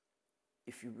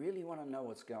if you really want to know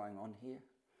what's going on here,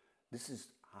 this is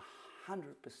 100%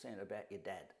 about your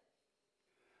dad.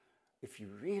 If you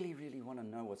really, really want to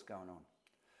know what's going on,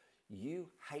 you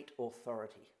hate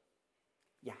authority.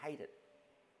 You hate it.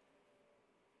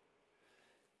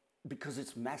 Because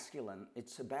it's masculine.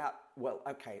 It's about, well,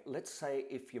 okay, let's say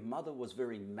if your mother was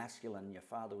very masculine and your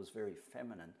father was very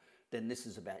feminine, then this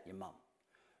is about your mum.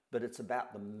 But it's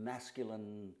about the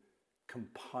masculine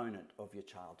component of your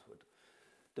childhood.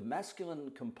 The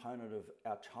masculine component of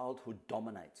our childhood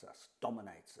dominates us,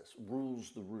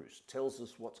 rules the roost, tells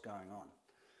us what's going on.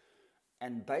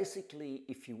 And basically,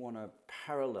 if you want to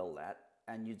parallel that,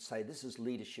 and you'd say this is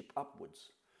leadership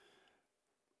upwards,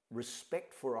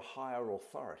 respect for a higher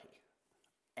authority.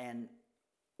 And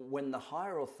when the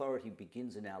higher authority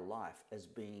begins in our life as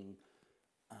being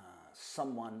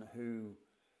someone who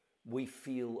we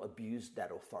feel abused that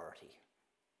authority,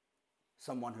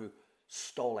 someone who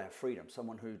stole our freedom,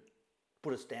 someone who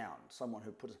put us down, someone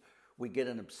who put us... We get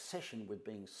an obsession with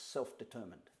being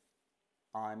self-determined.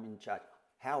 I'm in charge.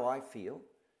 How I feel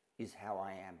is how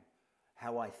I am.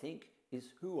 How I think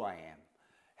is who I am.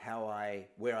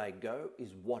 Where I go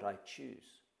is what I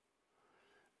choose.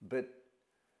 But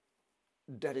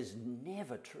that is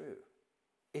never true.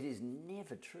 It is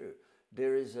never true.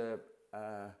 There is a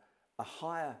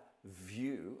higher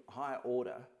view, higher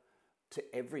order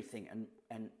to everything,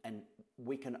 and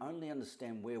we can only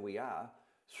understand where we are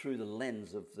through the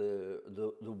lens of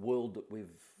the world that we've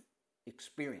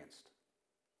experienced,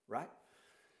 right?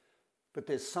 But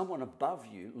there's someone above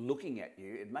you looking at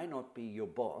you. It may not be your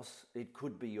boss. It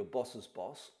could be your boss's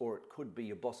boss, or it could be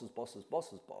your boss's boss's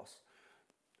boss's boss,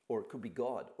 or it could be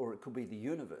God, or it could be the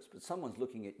universe. But someone's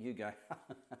looking at you going,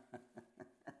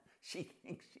 she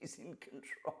thinks she's in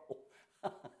control.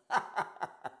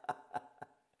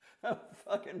 A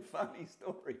fucking funny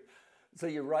story. So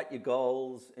you write your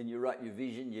goals and you write your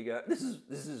vision. You go, this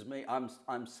is me.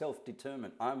 I'm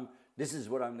self-determined. This is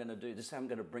what I'm going to do. This is how I'm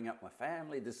going to bring up my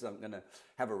family. This is how I'm going to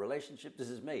have a relationship. This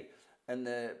is me. And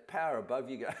the power above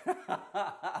you go,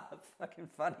 fucking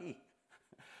funny.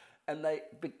 And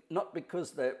not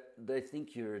because they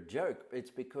think you're a joke.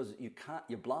 It's because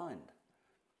you're blind.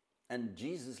 And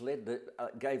Jesus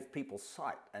gave people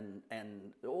sight, and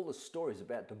all the stories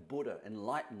about the Buddha,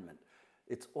 enlightenment.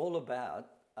 It's all about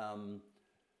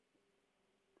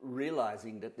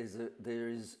realizing that there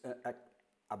is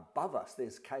above us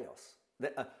there's chaos.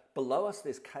 Below us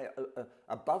there's chaos.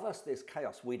 Above us there's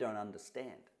chaos we don't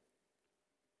understand.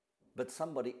 But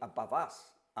somebody above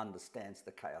us understands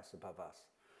the chaos above us.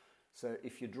 So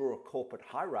if you draw a corporate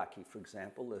hierarchy, for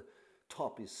example, the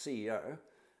top is CEO.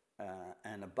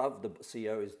 And above the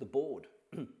CEO is the board.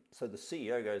 So the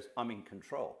CEO goes, I'm in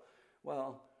control.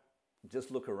 Well, just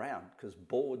look around, because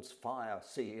boards fire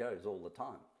CEOs all the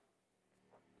time.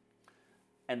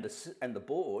 And the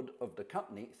board of the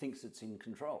company thinks it's in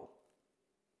control.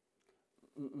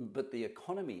 But the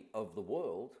economy of the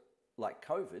world, like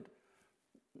COVID,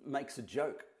 makes a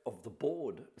joke of the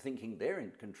board thinking they're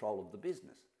in control of the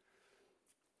business.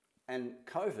 And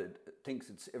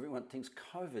everyone thinks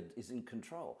COVID is in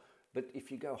control. But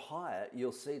if you go higher,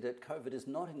 you'll see that COVID is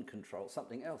not in control,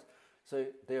 something else. So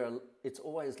it's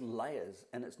always layers,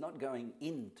 and it's not going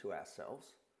into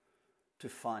ourselves to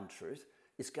find truth,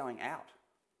 it's going out.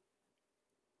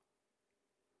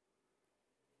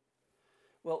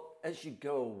 Well, as you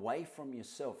go away from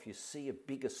yourself, you see a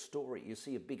bigger story, you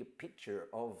see a bigger picture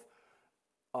of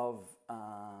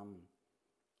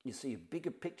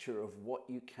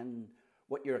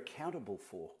what you're accountable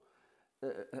for.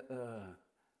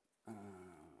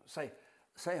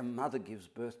 Say a mother gives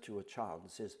birth to a child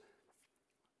and says,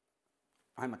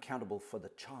 I'm accountable for the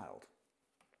child.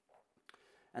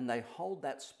 And they hold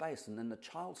that space, and then the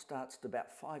child starts to,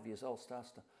 about 5 years old,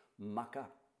 starts to muck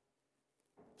up,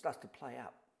 starts to play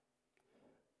up.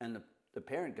 And the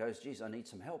parent goes, geez, I need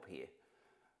some help here.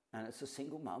 And it's a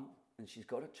single mum, and she's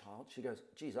got a child. She goes,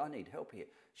 geez, I need help here.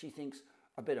 She thinks,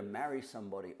 I better marry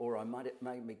somebody, or I might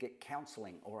maybe get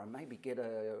counselling, or I maybe get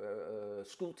a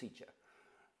school teacher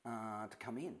to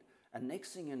come in. And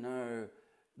next thing you know,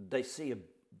 they see a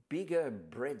bigger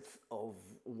breadth of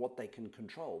what they can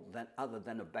control other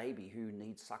than a baby who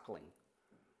needs suckling.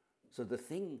 So the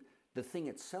thing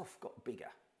itself got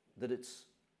bigger.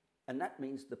 And that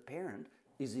means the parent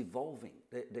is evolving.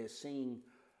 They're seeing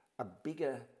a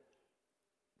bigger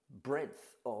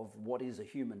breadth of what is a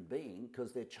human being,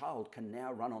 because their child can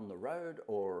now run on the road,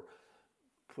 or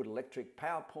put electric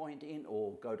PowerPoint in,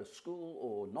 or go to school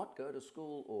or not go to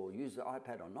school, or use the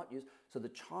iPad or not use. So the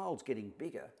child's getting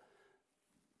bigger,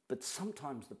 but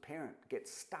sometimes the parent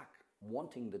gets stuck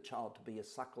wanting the child to be a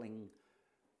suckling,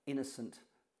 innocent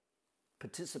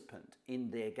participant in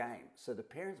their game. So the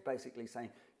parents basically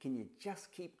saying, can you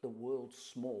just keep the world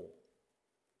small?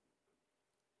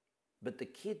 But the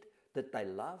kid that they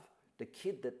love, the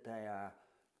kid that they are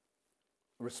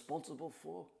responsible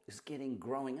for is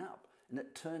growing up, and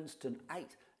it turns to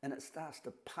 8 and it starts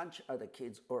to punch other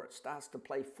kids, or it starts to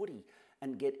play footy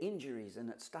and get injuries, and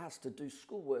it starts to do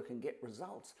schoolwork and get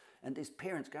results. And these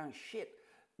parents going, shit,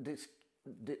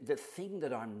 the thing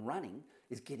that I'm running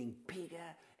is getting bigger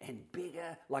and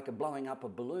bigger, like blowing up a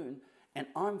balloon, and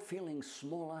I'm feeling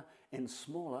smaller and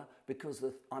smaller because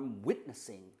I'm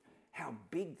witnessing how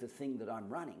big the thing that I'm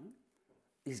running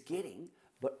is getting,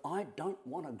 but I don't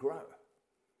want to grow.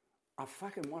 I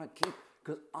fucking want to keep,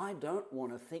 because I don't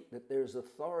want to think that there's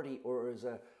authority or is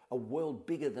a world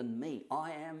bigger than me.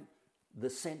 I am the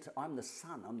center, I'm the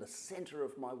sun, I'm the center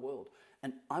of my world,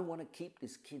 and I want to keep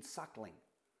this kid suckling.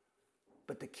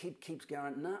 But the kid keeps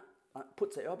going, nah,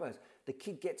 puts their elbows. The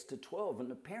kid gets to 12 and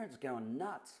the parents going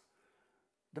nuts.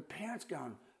 The parents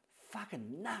going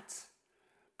fucking nuts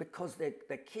because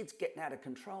the kid's getting out of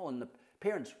control, and the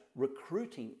parents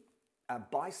recruiting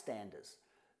bystanders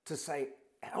to say,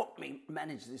 help me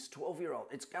manage this 12-year-old.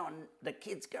 The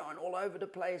kid's going all over the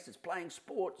place. It's playing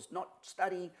sport. It's not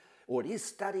studying, or it is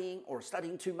studying, or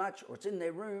studying too much, or it's in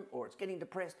their room, or it's getting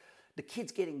depressed. The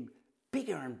kid's getting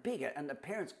bigger and bigger, and the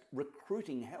parents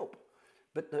recruiting help.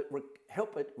 But the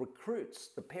help it recruits,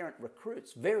 the parent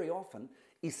recruits, very often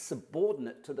is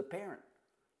subordinate to the parent.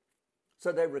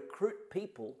 So they recruit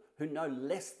people who know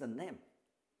less than them.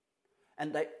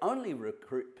 And they only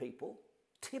recruit people,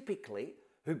 typically,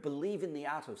 who believe in the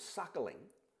art of suckling,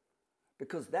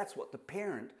 because that's what the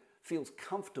parent feels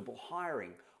comfortable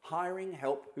hiring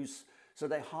help. So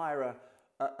they hire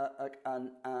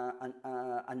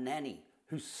a nanny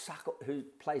who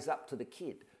plays up to the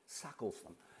kid, suckles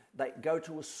them. They go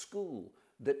to a school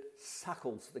that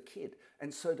suckles the kid.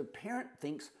 And so the parent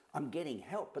thinks, I'm getting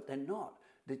help, but they're not.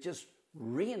 They're just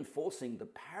reinforcing the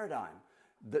paradigm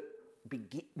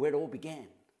where it all began.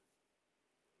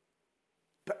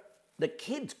 But the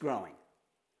kid's growing,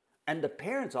 and the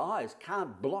parent's eyes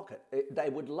can't block it. They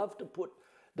would love to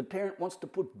the parent wants to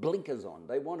put blinkers on.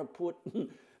 They want to put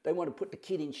the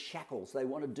kid in shackles. They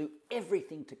want to do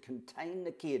everything to contain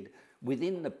the kid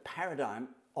within the paradigm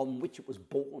on which it was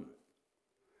born.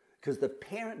 Because the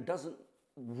parent doesn't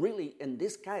really, in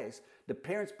this case, the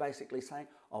parent's basically saying,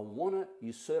 I want to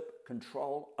usurp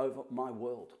control over my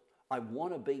world. I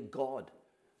want to be God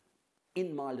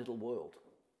in my little world.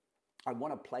 I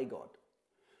want to play God.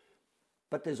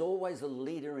 But there's always a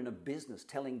leader in a business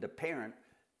telling the parent,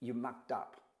 you mucked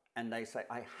up. And they say,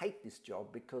 I hate this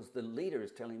job because the leader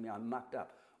is telling me I mucked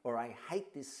up. Or I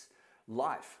hate this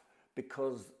life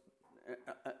because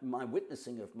my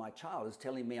witnessing of my child is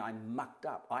telling me I mucked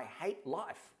up. I hate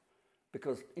life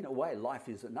because, in a way, life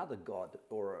is another God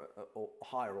or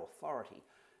higher authority.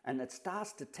 And it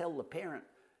starts to tell the parent,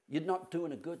 you're not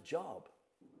doing a good job.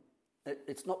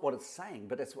 It's not what it's saying,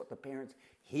 but it's what the parent's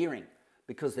hearing,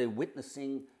 because they're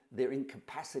witnessing their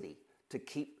incapacity to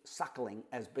keep suckling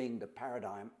as being the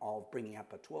paradigm of bringing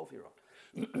up a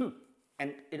 12-year-old.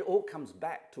 And it all comes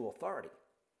back to authority.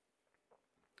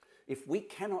 If we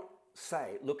cannot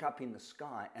look up in the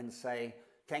sky and say,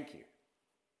 thank you,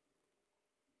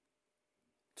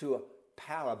 to a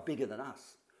power bigger than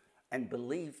us, and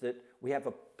believe that we have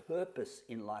a purpose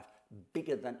in life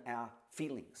bigger than our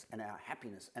feelings and our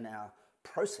happiness and our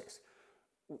process,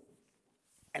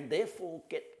 and therefore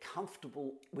get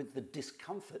comfortable with the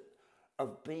discomfort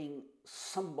of being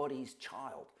somebody's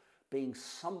child, being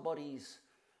somebody's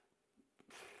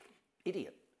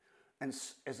idiot. And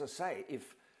as I say,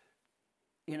 if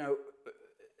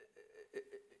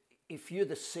you're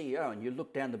the CEO and you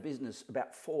look down the business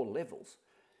about 4 levels,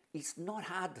 it's not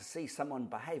hard to see someone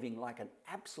behaving like an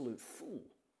absolute fool.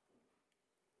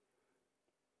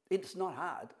 It's not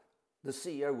hard. The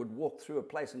CEO would walk through a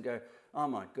place and go, oh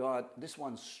my God, this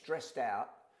one's stressed out.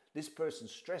 This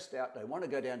person's stressed out. They want to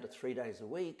go down to 3 days a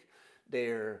week.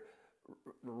 They're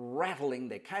rattling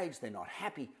their cage. They're not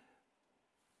happy.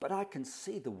 But I can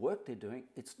see the work they're doing.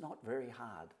 It's not very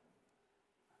hard.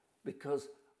 Because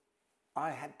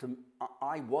I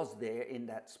was there in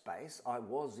that space. I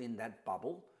was in that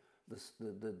bubble,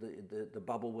 the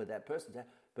bubble where that person's at.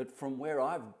 But from where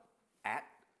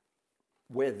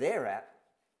where they're at,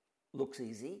 looks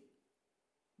easy.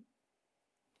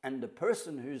 And the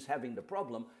person who's having the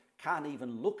problem can't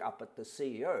even look up at the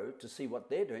CEO to see what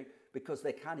they're doing, because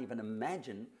they can't even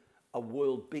imagine a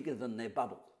world bigger than their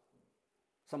bubble.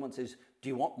 Someone says, do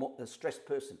you want a stressed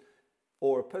person?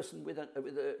 Or a person with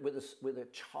a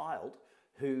child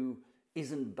who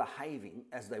isn't behaving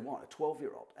as they want, a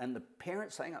 12-year-old, and the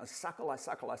parents saying, I suckle,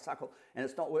 and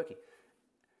it's not working.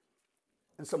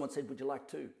 And someone said, would you like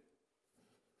two?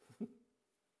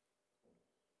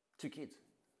 Two kids.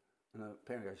 And the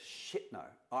parent goes, shit, no.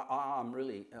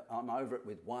 I'm over it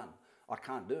with one. I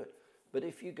can't do it. But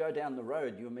if you go down the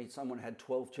road, you'll meet someone who had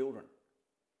 12 children.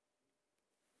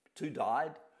 2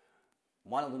 died.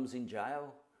 One of them's in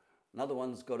jail. Another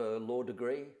one's got a law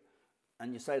degree.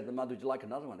 And you say to the mother, would you like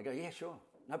another one? They go, yeah, sure,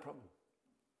 no problem.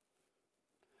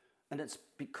 And it's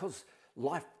because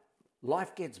life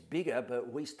gets bigger,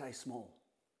 but we stay small.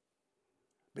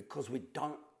 Because we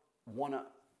don't want to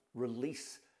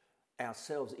release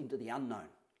ourselves into the unknown.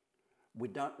 We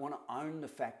don't want to own the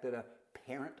fact that a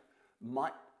parent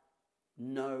might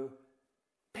know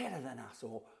better than us,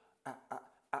 or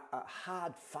a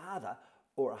hard father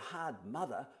or a hard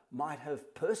mother might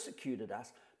have persecuted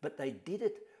us, but they did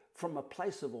it from a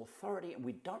place of authority, and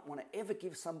we don't want to ever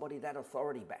give somebody that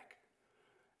authority back.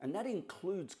 And that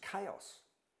includes chaos,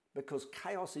 because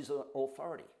chaos is an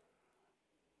authority.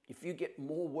 If you get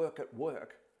more work at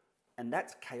work, and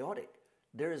that's chaotic,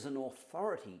 there is an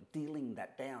authority dealing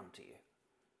that down to you.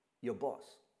 Your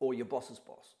boss, or your boss's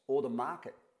boss, or the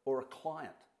market, or a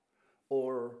client,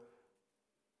 or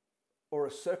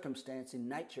a circumstance in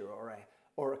nature,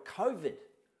 or a COVID.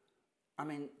 I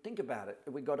mean, think about it.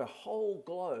 We've got a whole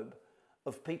globe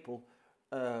of people,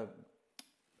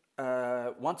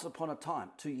 once upon a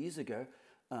time, 2 years ago,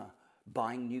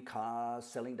 buying new cars,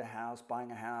 selling the house,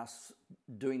 buying a house,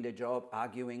 doing their job,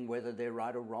 arguing whether they're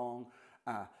right or wrong,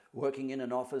 working in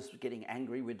an office, getting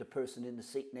angry with the person in the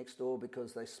seat next door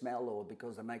because they smell or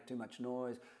because they make too much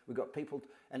noise. We've got people,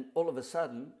 and all of a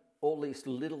sudden, all these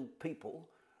little people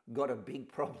got a big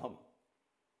problem.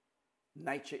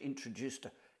 Nature introduced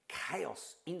a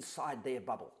chaos inside their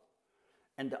bubble.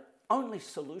 And the only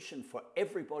solution for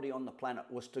everybody on the planet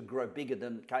was to grow bigger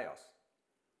than chaos,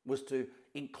 was to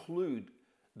include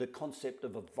the concept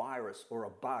of a virus or a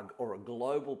bug or a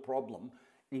global problem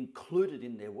included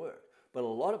in their work. But a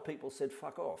lot of people said,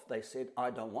 fuck off. They said,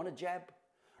 I don't want a jab.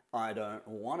 I don't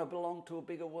want to belong to a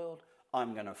bigger world.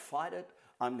 I'm going to fight it.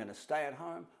 I'm going to stay at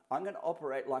home. I'm going to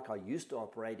operate like I used to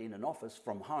operate in an office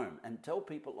from home and tell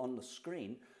people on the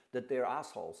screen that they're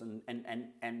assholes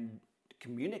and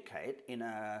communicate in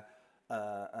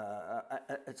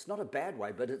it's not a bad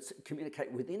way, but it's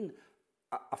communicate within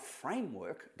a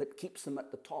framework that keeps them at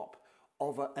the top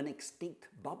of an extinct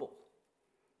bubble.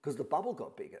 Because the bubble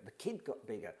got bigger, the kid got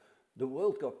bigger, the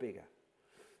world got bigger.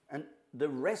 And the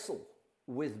wrestle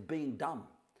with being dumb,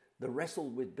 the wrestle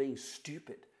with being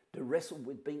stupid, the wrestle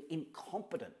with being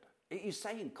incompetent. You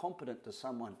say incompetent to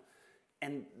someone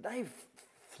and they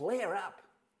flare up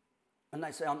and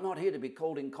they say, I'm not here to be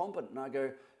called incompetent. And I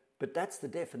go, but that's the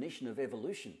definition of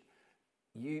evolution.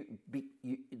 The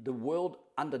world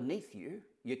underneath you,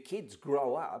 your kids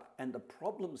grow up, and the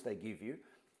problems they give you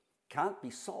can't be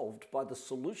solved by the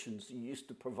solutions you used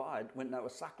to provide when they were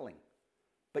suckling.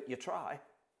 But you try.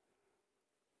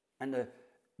 And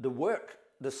the work,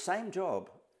 the same job,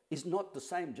 is not the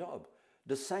same job.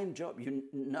 The same job,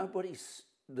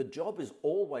 the job is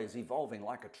always evolving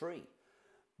like a tree.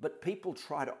 But people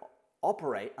try to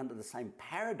operate under the same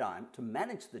paradigm to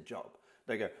manage the job.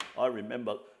 They go, I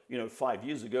remember, 5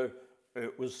 years ago,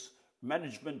 it was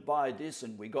management by this,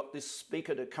 and we got this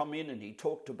speaker to come in, and he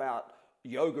talked about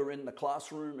yoga in the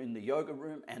classroom, in the yoga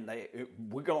room, and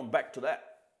we're going back to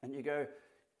that. And you go,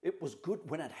 it was good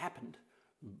when it happened,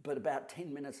 but about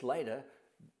 10 minutes later,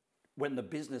 when the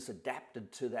business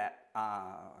adapted to that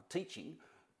teaching,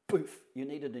 poof, you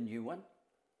needed a new one.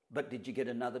 But did you get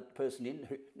another person in?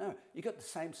 No, you got the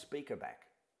same speaker back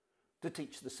to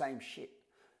teach the same shit,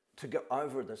 to go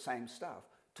over the same stuff,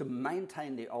 to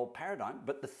maintain the old paradigm,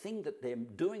 but the thing that they're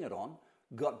doing it on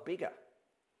got bigger,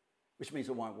 which means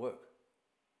it won't work.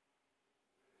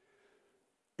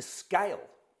 Scale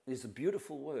is a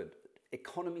beautiful word,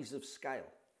 economies of scale.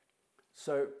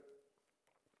 So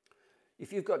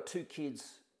if you've got 2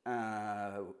 kids,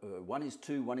 one is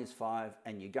 2, one is 5,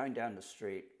 and you're going down the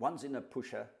street, one's in a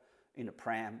pusher, in a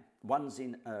pram, one's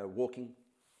in walking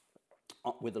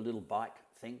with a little bike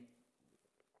thing,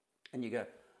 and you go,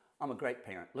 I'm a great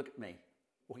parent, look at me,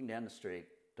 walking down the street,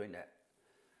 doing that.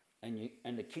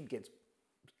 And the kid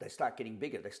they start getting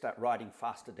bigger, they start riding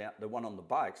faster down, the one on the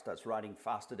bike starts riding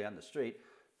faster down the street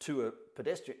to a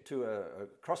pedestrian, to a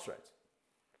crossroads.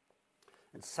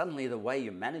 And suddenly the way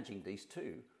you're managing these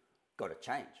two got to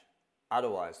change.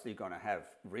 Otherwise, you're going to have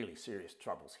really serious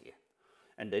troubles here.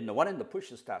 And then the one in the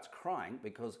pusher starts crying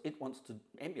because it wants to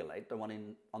emulate the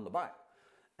one on the bike.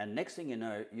 And next thing you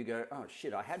know, you go, oh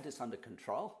shit, I had this under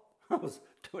control. I was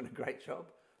doing a great job.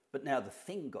 but now the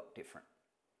thing got different.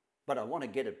 But I want to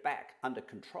get it back under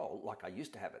control like I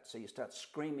used to have it. So you start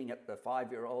screaming at the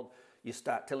 5-year-old, you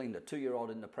start telling the 2-year-old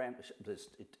in the pram,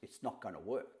 it's not going to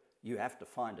work. You have to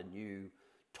find a new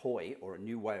toy or a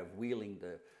new way of wheeling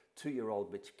the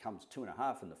 2-year-old, which comes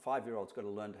 2.5, and the 5-year-old's got to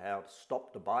learn how to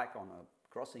stop the bike on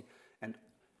a crossing. And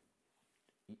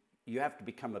you have to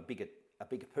become a bigger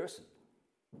person.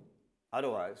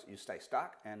 Otherwise, you stay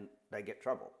stuck and they get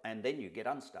trouble. And then you get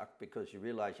unstuck because you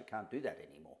realize you can't do that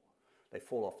anymore. They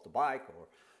fall off the bike or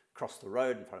cross the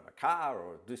road in front of a car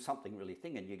or do something really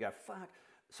thing, and you go, fuck.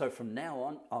 So from now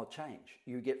on, I'll change.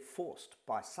 You get forced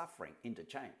by suffering into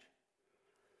change.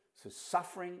 So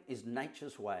suffering is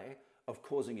nature's way of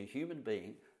causing a human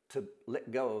being to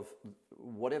let go of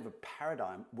whatever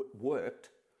paradigm worked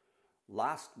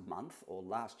last month or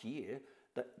last year.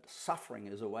 That suffering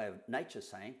is a way of nature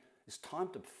saying, it's time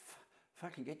to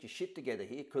fucking get your shit together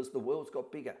here because the world's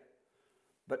got bigger.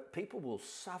 But people will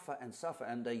suffer,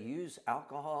 and they use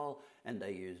alcohol, and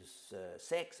they use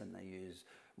sex, and they use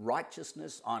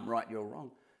righteousness, I'm right, you're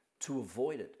wrong, to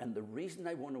avoid it. And the reason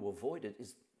they want to avoid it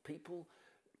is people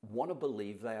want to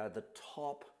believe they are the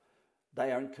top,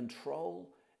 they are in control.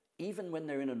 Even when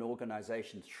they're in an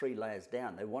organization 3 layers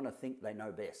down, they want to think they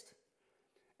know best.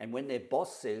 And when their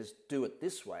boss says, do it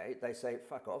this way, they say,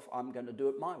 fuck off, I'm going to do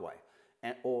it my way.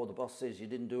 Or the boss says, you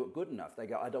didn't do it good enough. They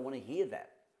go, I don't want to hear that.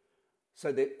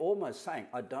 So they're almost saying,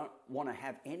 I don't want to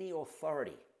have any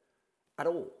authority at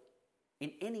all,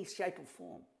 in any shape or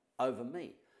form, over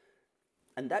me.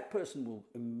 And that person will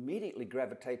immediately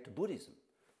gravitate to Buddhism,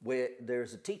 where there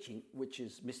is a teaching which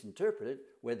is misinterpreted,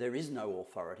 where there is no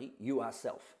authority, you are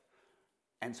self.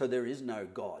 And so there is no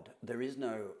God, there is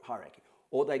no hierarchy.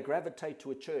 Or they gravitate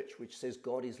to a church which says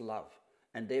God is love,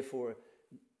 and therefore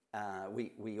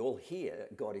we all hear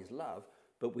God is love,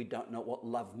 but we don't know what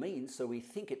love means, so we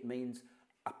think it means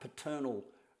a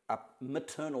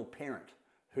maternal parent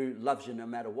who loves you no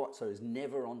matter what, so is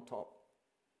never on top,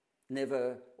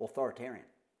 never authoritarian.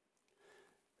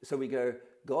 So we go,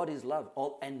 God is love,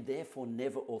 and therefore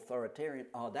never authoritarian.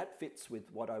 Oh, that fits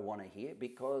with what I want to hear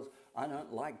because I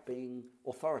don't like being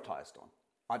authoritized on.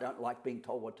 I don't like being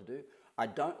told what to do. I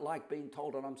don't like being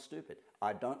told that I'm stupid.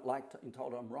 I don't like being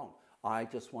told I'm wrong. I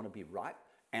just want to be right.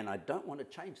 And I don't want to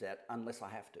change that unless I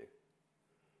have to.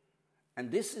 And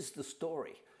this is the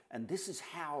story. And this is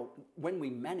how, when we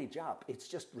manage up, it's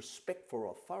just respect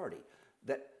for authority,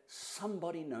 that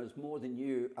somebody knows more than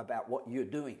you about what you're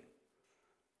doing.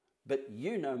 But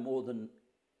you know more than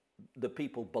the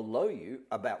people below you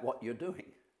about what you're doing.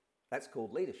 That's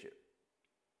called leadership.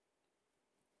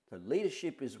 So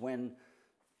leadership is when,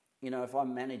 if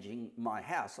I'm managing my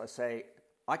house, I say,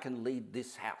 I can lead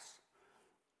this house.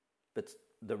 But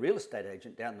the real estate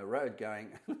agent down the road going,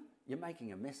 you're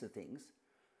making a mess of things.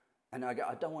 And I go,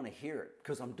 I don't want to hear it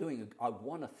because I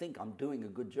want to think I'm doing a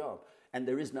good job. And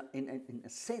there is no, in a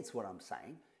sense what I'm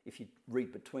saying, if you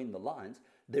read between the lines,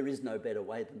 there is no better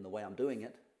way than the way I'm doing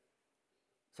it.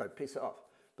 So piss off.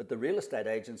 But the real estate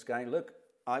agent's going, look,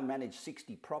 I manage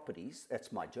 60 properties,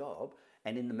 that's my job.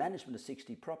 And in the management of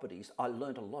 60 properties, I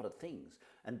learned a lot of things.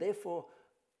 And therefore,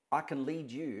 I can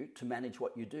lead you to manage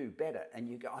what you do better. And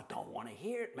you go, I don't want to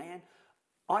hear it, man.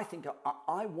 I think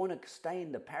I want to stay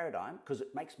in the paradigm because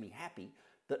it makes me happy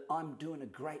that I'm doing a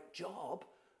great job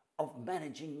of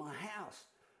managing my house.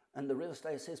 And the real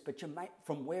estate says, but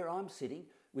from where I'm sitting,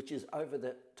 which is over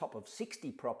the top of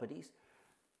 60 properties,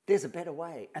 there's a better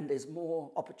way and there's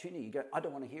more opportunity. You go, I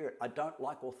don't want to hear it. I don't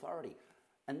like authority.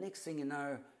 And next thing you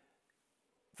know,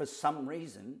 for some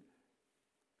reason,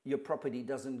 your property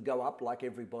doesn't go up like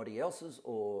everybody else's,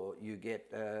 or you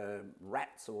get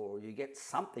rats, or you get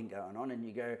something going on, and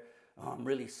you go, oh, I'm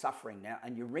really suffering now.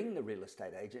 And you ring the real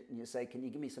estate agent and you say, can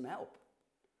you give me some help?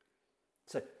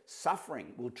 So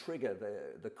suffering will trigger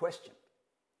the question.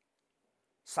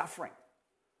 Suffering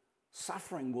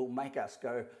will make us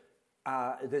go,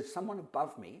 there's someone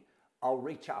above me, I'll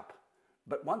reach up.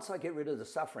 But once I get rid of the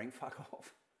suffering, fuck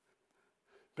off.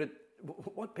 But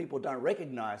what people don't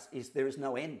recognize is there is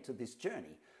no end to this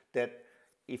journey, that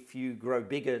if you grow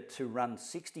bigger to run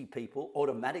 60 people,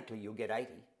 automatically you'll get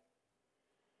 80.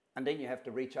 And then you have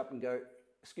to reach up and go,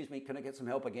 excuse me, can I get some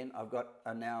help again? I've got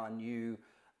now a new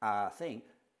thing.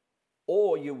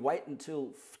 Or you wait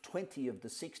until 20 of the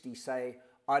 60 say,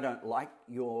 I don't like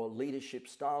your leadership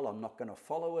style, I'm not going to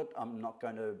follow it, I'm not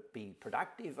going to be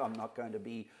productive, I'm not going to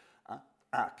be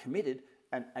committed.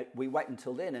 And we wait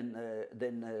until then, and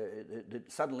then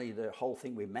suddenly the whole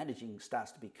thing we're managing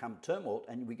starts to become turmoil,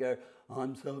 and we go,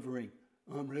 I'm suffering,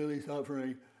 I'm really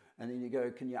suffering. And then you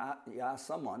go, can you ask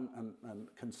someone,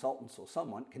 consultants or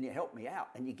someone, can you help me out?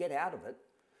 And you get out of it,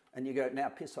 And you go, now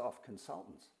piss off,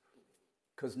 consultants,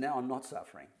 because now I'm not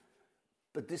suffering.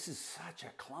 But this is such a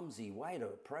clumsy way to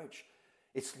approach.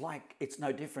 It's like, it's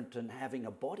no different than having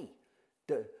a body.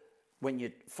 When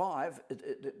you're 5,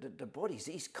 the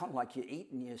body's kind of like you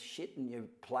eat and you shit and you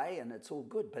play and it's all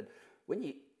good. But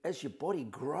as your body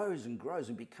grows and grows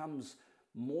and becomes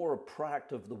more a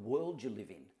product of the world you live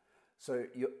in. So,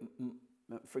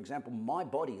 for example, my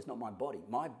body is not my body.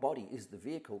 My body is the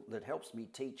vehicle that helps me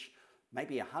teach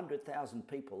maybe 100,000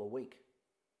 people a week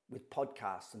with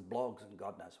podcasts and blogs and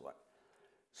God knows what.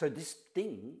 So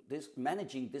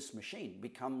managing this machine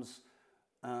becomes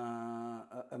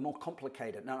a more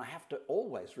complicated. Now I have to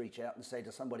always reach out and say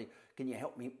to somebody, can you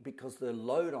help me? Because the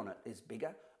load on it is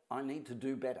bigger. I need to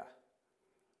do better.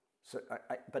 So,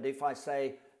 but if I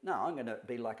say, no, I'm going to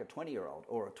be like a 20-year-old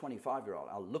or a 25-year-old,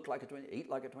 I'll look like a 20, eat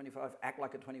like a 25, act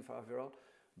like a 25-year-old,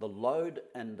 the load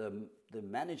and the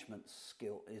management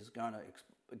skill is going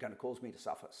to cause me to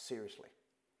suffer seriously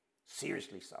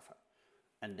suffer.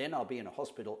 And then I'll be in a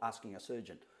hospital asking a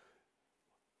surgeon,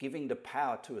 giving the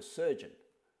power to a surgeon,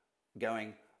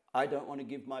 going, I don't want to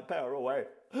give my power away.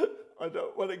 I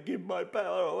don't want to give my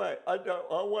power away. I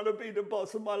want to be the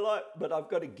boss of my life. But I've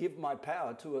got to give my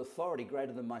power to authority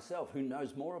greater than myself, who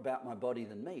knows more about my body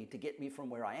than me, to get me from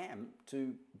where I am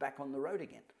to back on the road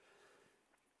again.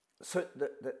 So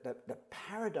the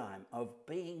paradigm of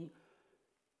being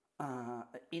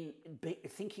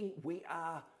thinking we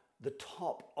are the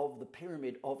top of the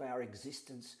pyramid of our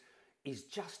existence is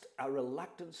just a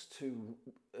reluctance to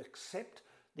accept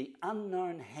the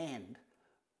unknown hand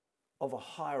of a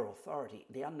higher authority,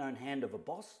 the unknown hand of a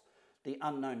boss, the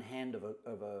unknown hand of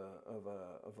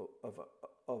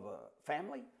a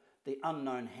family, the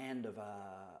unknown hand of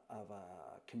a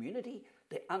community,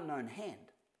 the unknown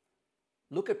hand.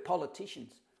 Look at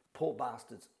politicians, poor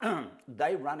bastards.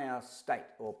 They run our state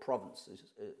or province,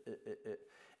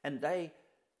 and they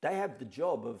have the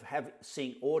job of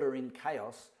seeing order in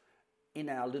chaos in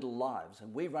our little lives.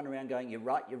 And we run around going, you're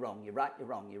right, you're wrong, you're right, you're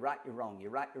wrong, you're right, you're wrong,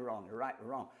 you're right, you're wrong, you're right, you're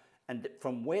wrong. And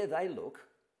from where they look,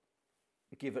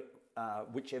 give it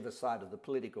whichever side of the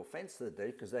political fence they do,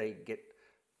 because they get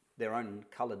their own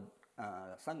coloured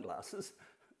sunglasses,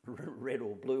 red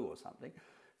or blue or something.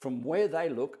 From where they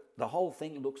look, the whole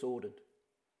thing looks ordered.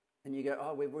 And you go,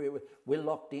 oh, we're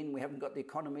locked in, we haven't got the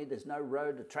economy, there's no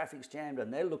road, the traffic's jammed,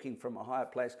 and they're looking from a higher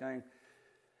place going,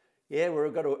 yeah,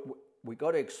 we've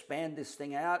got to expand this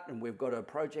thing out, and we've got a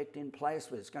project in place,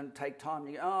 but it's going to take time.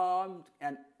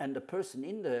 And the person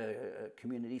in the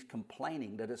community is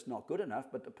complaining that it's not good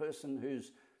enough, but the person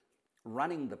who's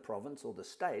running the province or the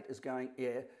state is going,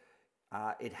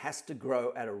 it has to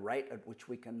grow at a rate at which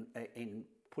we can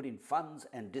put in funds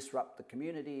and disrupt the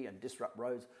community and disrupt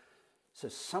roads. So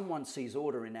someone sees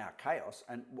order in our chaos,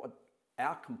 and what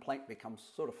our complaint becomes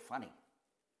sort of funny.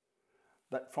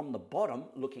 But from the bottom,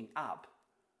 looking up,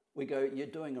 we go, you're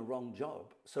doing a wrong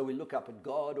job. So we look up at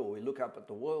God, or we look up at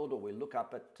the world, or we look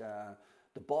up at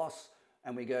the boss,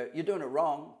 and we go, you're doing it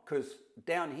wrong, because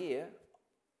down here,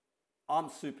 I'm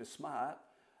super smart.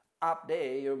 Up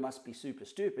there, you must be super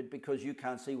stupid because you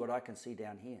can't see what I can see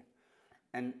down here.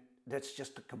 And that's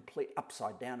just a complete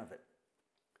upside down of it.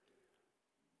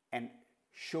 And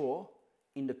sure,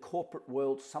 in the corporate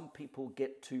world, some people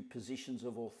get to positions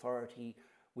of authority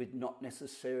with not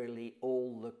necessarily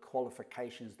all the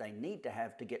qualifications they need to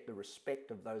have to get the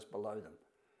respect of those below them.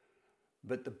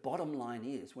 But the bottom line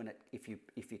is, if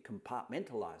you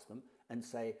compartmentalize them and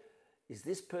say, is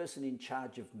this person in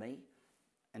charge of me?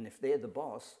 And if they're the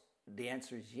boss, the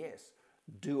answer is yes.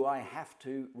 Do I have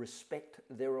to respect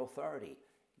their authority?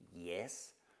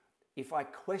 Yes. If I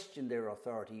question their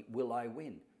authority, will I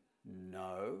win?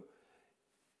 No.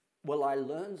 Will I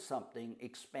learn something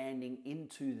expanding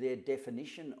into their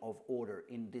definition of order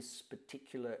in this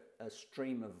particular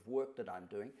stream of work that I'm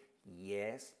doing?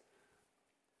 Yes.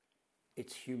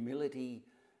 It's humility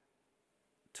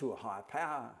to a higher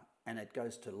power, and it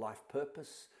goes to life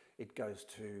purpose. It goes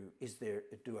to,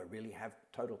 do I really have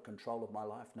total control of my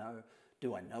life? No.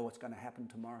 Do I know what's going to happen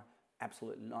tomorrow?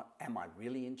 Absolutely not. Am I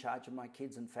really in charge of my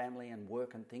kids and family and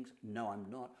work and things? No, I'm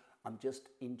not. I'm just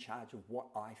in charge of what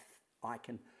I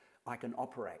can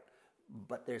operate.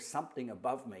 But there's something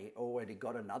above me already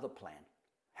got another plan,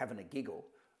 having a giggle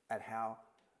at how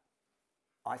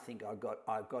I think I've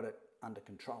got it under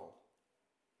control.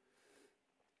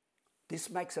 This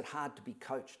makes it hard to be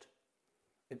coached.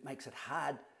 It makes it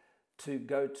hard to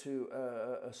go to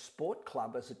a sport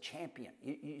club as a champion.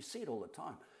 You see it all the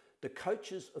time. The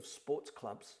coaches of sports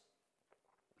clubs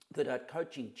that are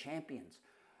coaching champions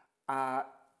are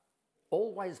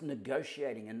always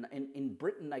negotiating. And in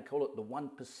Britain, they call it the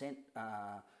 1%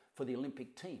 for the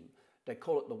Olympic team. They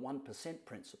call it the 1%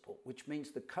 principle, which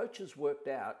means the coaches worked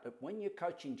out that when you're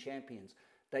coaching champions,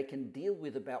 they can deal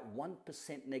with about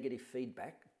 1% negative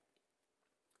feedback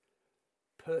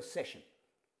per session.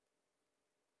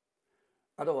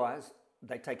 Otherwise,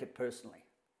 they take it personally.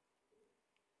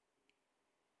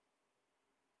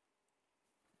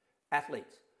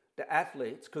 Athletes. The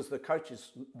athletes, because the coach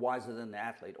is wiser than the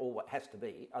athlete, or what has to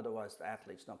be, otherwise the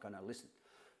athlete's not going to listen.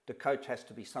 The coach has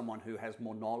to be someone who has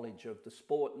more knowledge of the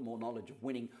sport, more knowledge of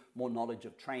winning, more knowledge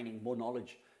of training, more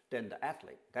knowledge than the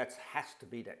athlete. That has to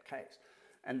be that case.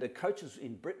 And the coaches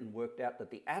in Britain worked out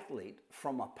that the athlete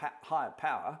from a higher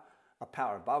power, a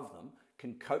power above them,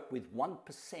 can cope with 1%,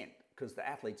 because the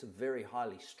athletes are very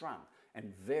highly strung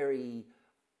and very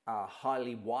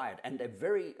highly wired, and they're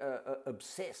very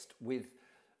obsessed with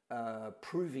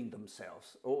proving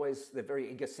themselves. Always, they're very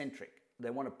egocentric. They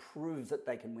want to prove that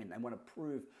they can win. They want to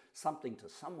prove something to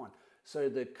someone. So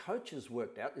the coaches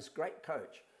worked out, this great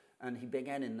coach, and he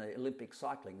began in the Olympic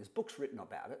cycling. There's books written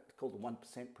about it called the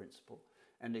 1% principle,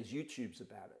 and there's YouTubes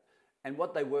about it. And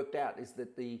what they worked out is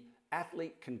that the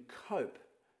athlete can cope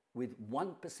with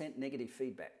 1% negative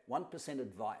feedback, 1%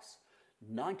 advice.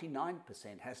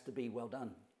 99% has to be well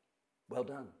done. Well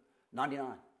done.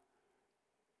 99.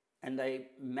 And they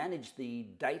manage the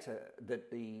data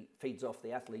that feeds off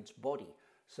the athlete's body.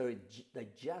 So they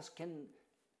just can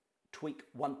tweak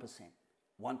 1%.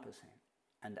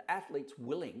 And the athlete's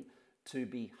willing to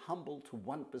be humble to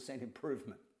 1%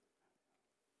 improvement.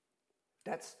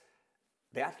 That's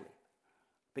the athlete.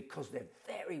 Because they're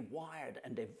very wired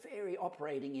and they're very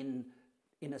operating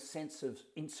in a sense of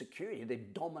insecurity. They're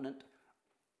dominant,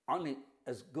 only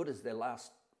as good as their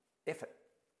last effort.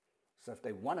 So if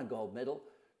they won a gold medal,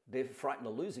 they're frightened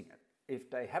of losing it. If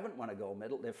they haven't won a gold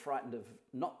medal, they're frightened of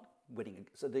not winning it.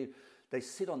 So they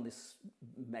sit on this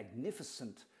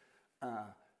magnificent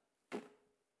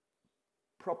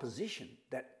proposition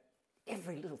that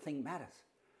every little thing matters.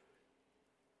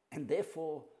 And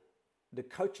therefore, the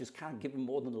coaches can't give them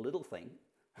more than a little thing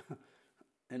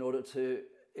in order to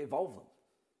evolve them.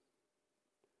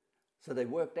 So they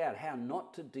worked out how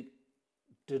not to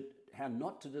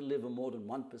deliver more than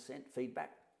 1%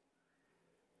 feedback,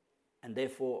 and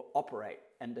therefore operate.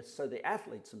 And so the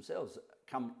athletes themselves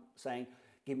come saying,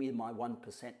 give me my 1%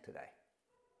 today.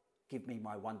 Give me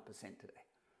my 1% today.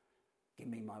 Give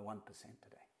me my 1%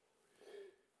 today.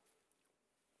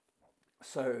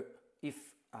 So if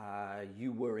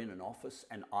you were in an office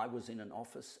and I was in an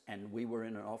office and we were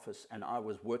in an office and I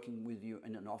was working with you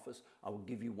in an office, I will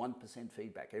give you 1%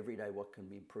 feedback every day. What can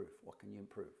we improve? What can you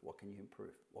improve? What can you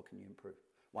improve? What can you improve?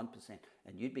 1%.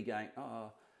 And you'd be going,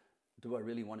 oh, do I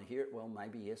really want to hear it? Well,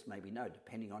 maybe yes, maybe no,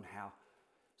 depending on how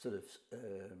sort of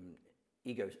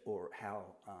egos or how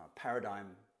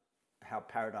paradigm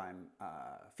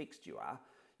fixed you are.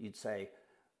 You'd say,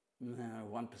 no,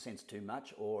 1% is too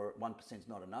much, or 1% is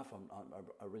not enough.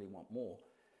 I really want more.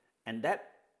 And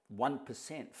that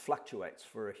 1% fluctuates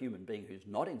for a human being who's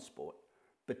not in sport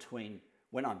between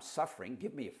when I'm suffering,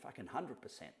 give me a fucking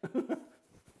 100%.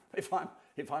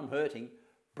 If I'm hurting,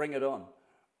 bring it on.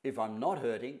 If I'm not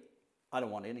hurting, I don't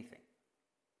want anything.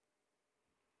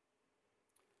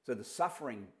 So the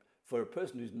suffering for a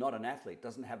person who's not an athlete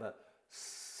doesn't have a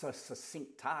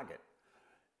succinct target.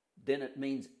 Then it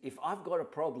means if I've got a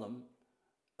problem,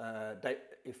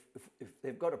 if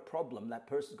they've got a problem, that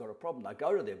person's got a problem, they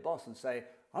go to their boss and say,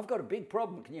 I've got a big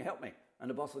problem, can you help me? And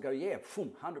the boss will go, yeah,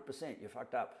 100%, you're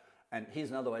fucked up. And here's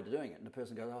another way of doing it. And the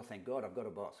person goes, oh, thank God, I've got a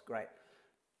boss, great.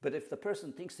 But if the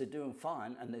person thinks they're doing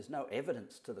fine and there's no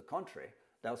evidence to the contrary,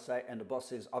 they'll say, and the boss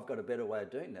says, I've got a better way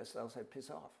of doing this, they'll say, piss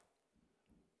off.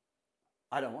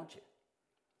 I don't want you.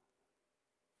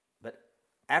 But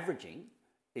averaging,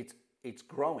 it's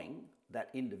growing, that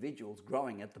individual's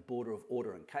growing at the border of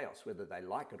order and chaos, whether they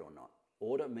like it or not.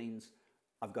 Order means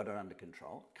I've got it under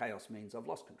control. Chaos means I've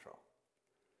lost control.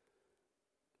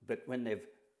 But when they've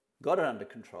got it under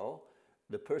control,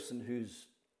 the person who's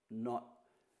not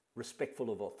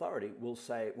respectful of authority will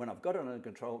say, when I've got it under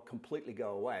control, completely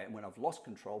go away. And when I've lost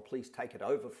control, please take it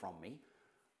over from me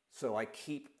so I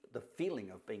keep the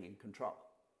feeling of being in control.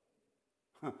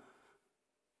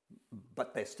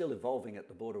 But they're still evolving at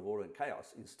the border of order and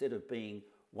chaos. Instead of being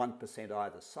 1%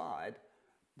 either side,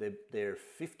 they're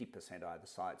 50% either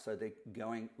side. So they're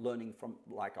learning from,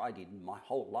 like I did in my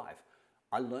whole life.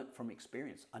 I learnt from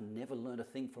experience. I never learned a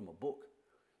thing from a book.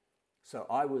 So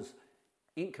I was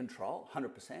in control,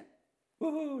 100%.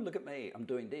 Woohoo, look at me, I'm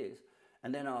doing this.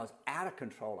 And then I was out of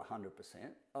control, 100%.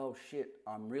 Oh shit,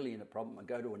 I'm really in a problem. I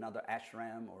go to another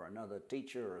ashram or another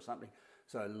teacher or something.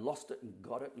 So I lost it and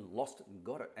got it and lost it and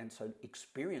got it. And so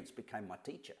experience became my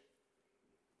teacher.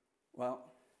 Well,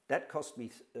 that cost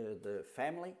me the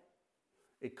family.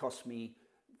 It cost me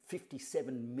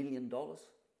 $57 million.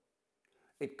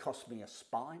 It cost me a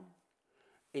spine.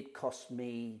 It cost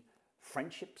me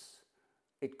friendships.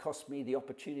 It cost me the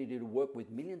opportunity to work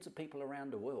with millions of people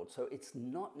around the world. So it's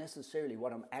not necessarily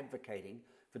what I'm advocating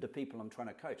for the people I'm trying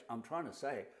to coach. I'm trying to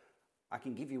say, I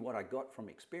can give you what I got from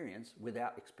experience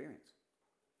without experience.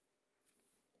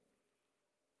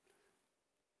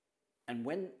 And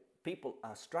when people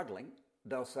are struggling,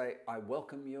 they'll say, I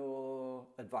welcome your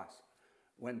advice.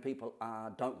 When people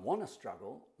don't want to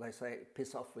struggle, they say,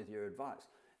 piss off with your advice.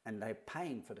 And they're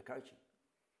paying for the coaching.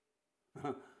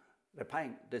 They're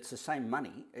paying, it's the same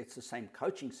money, it's the same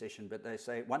coaching session, but they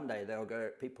say, one day they'll go,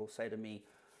 people say to me,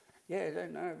 yeah,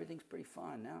 no, everything's pretty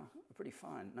fine now, pretty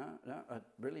fine. No,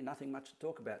 really nothing much to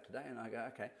talk about today. And I go,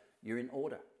 okay, you're in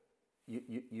order.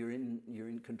 You're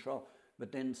in control.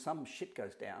 But then some shit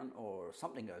goes down or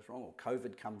something goes wrong or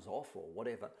COVID comes off or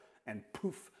whatever and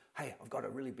poof, hey, I've got a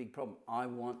really big problem. I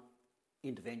want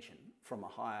intervention from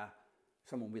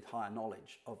someone with higher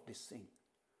knowledge of this thing.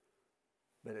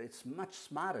 But it's much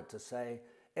smarter to say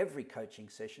every coaching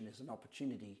session is an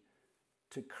opportunity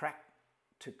to crack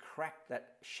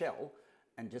that shell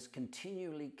and just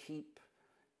continually keep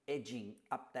edging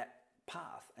up that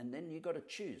path. And then you've got to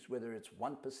choose whether it's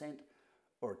 1%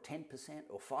 or 10%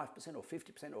 or 5% or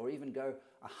 50% or even go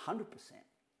 100%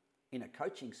 in a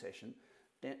coaching session,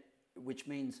 which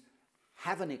means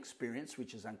have an experience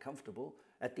which is uncomfortable.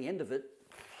 At the end of it,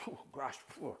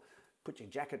 put your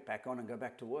jacket back on and go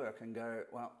back to work and go,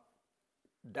 well,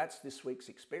 that's this week's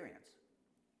experience.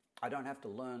 I don't have to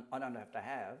learn, I don't have to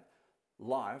have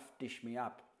life dish me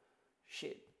up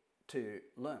shit to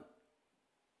learn.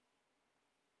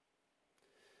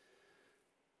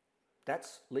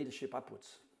 That's leadership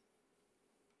upwards.